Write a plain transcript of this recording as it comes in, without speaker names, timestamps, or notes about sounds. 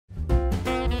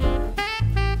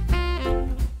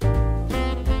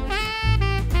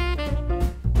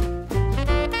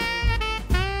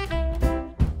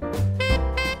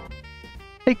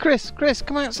Hey, Chris,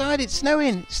 come outside. It's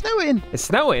snowing. It's snowing. It's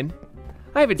snowing?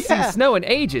 I haven't seen snow in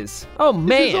ages. Oh, man.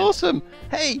 This is awesome.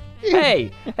 Hey.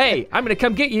 Hey, I'm going to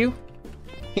come get you.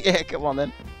 Yeah, come on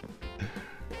then.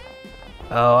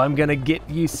 Oh, I'm going to get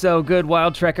you so good,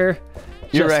 Wild Trekker.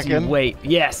 You reckon? Wait,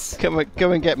 yes. Come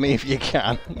and get me if you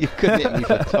can. You couldn't hit me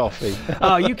for toffee.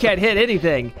 Oh, you can't hit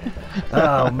anything.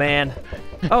 Oh, man.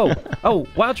 Oh,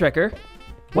 Wild Trekker.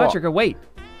 Wild Trekker, wait.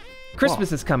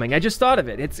 Christmas is coming. I just thought of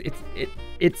it.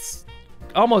 It's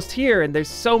almost here, and there's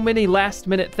so many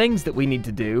last-minute things that we need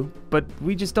to do, but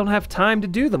we just don't have time to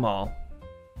do them all.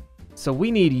 So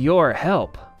we need your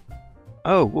help.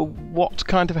 Oh, well, what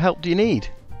kind of help do you need?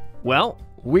 Well,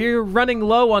 we're running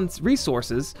low on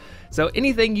resources, so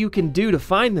anything you can do to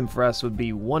find them for us would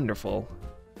be wonderful.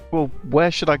 Well,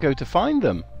 where should I go to find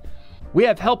them? We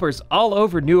have helpers all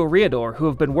over New Eriador who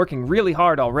have been working really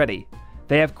hard already.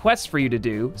 They have quests for you to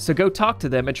do, so go talk to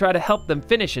them and try to help them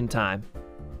finish in time.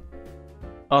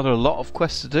 Are there a lot of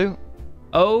quests to do?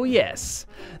 Oh yes,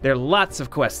 there are lots of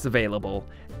quests available.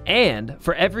 And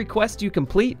for every quest you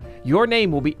complete, your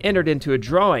name will be entered into a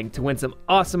drawing to win some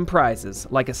awesome prizes,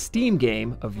 like a Steam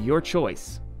game of your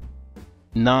choice.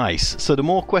 Nice. So the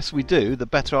more quests we do, the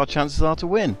better our chances are to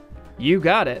win. You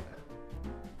got it.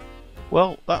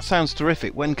 Well, that sounds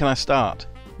terrific. When can I start?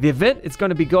 The event is going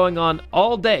to be going on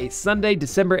all day, Sunday,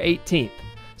 December 18th.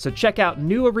 So check out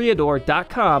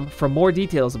neweriador.com for more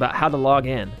details about how to log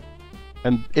in.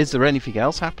 And is there anything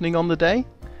else happening on the day?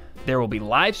 There will be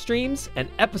live streams and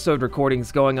episode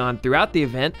recordings going on throughout the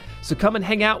event, so come and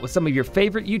hang out with some of your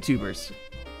favorite YouTubers.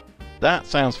 That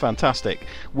sounds fantastic.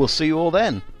 We'll see you all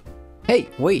then. Hey,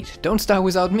 wait, don't start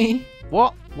without me.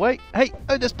 What? Wait, hey,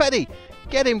 oh, there's Petty.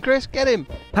 Get him, Chris, get him.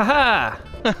 Ha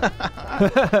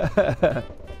ha!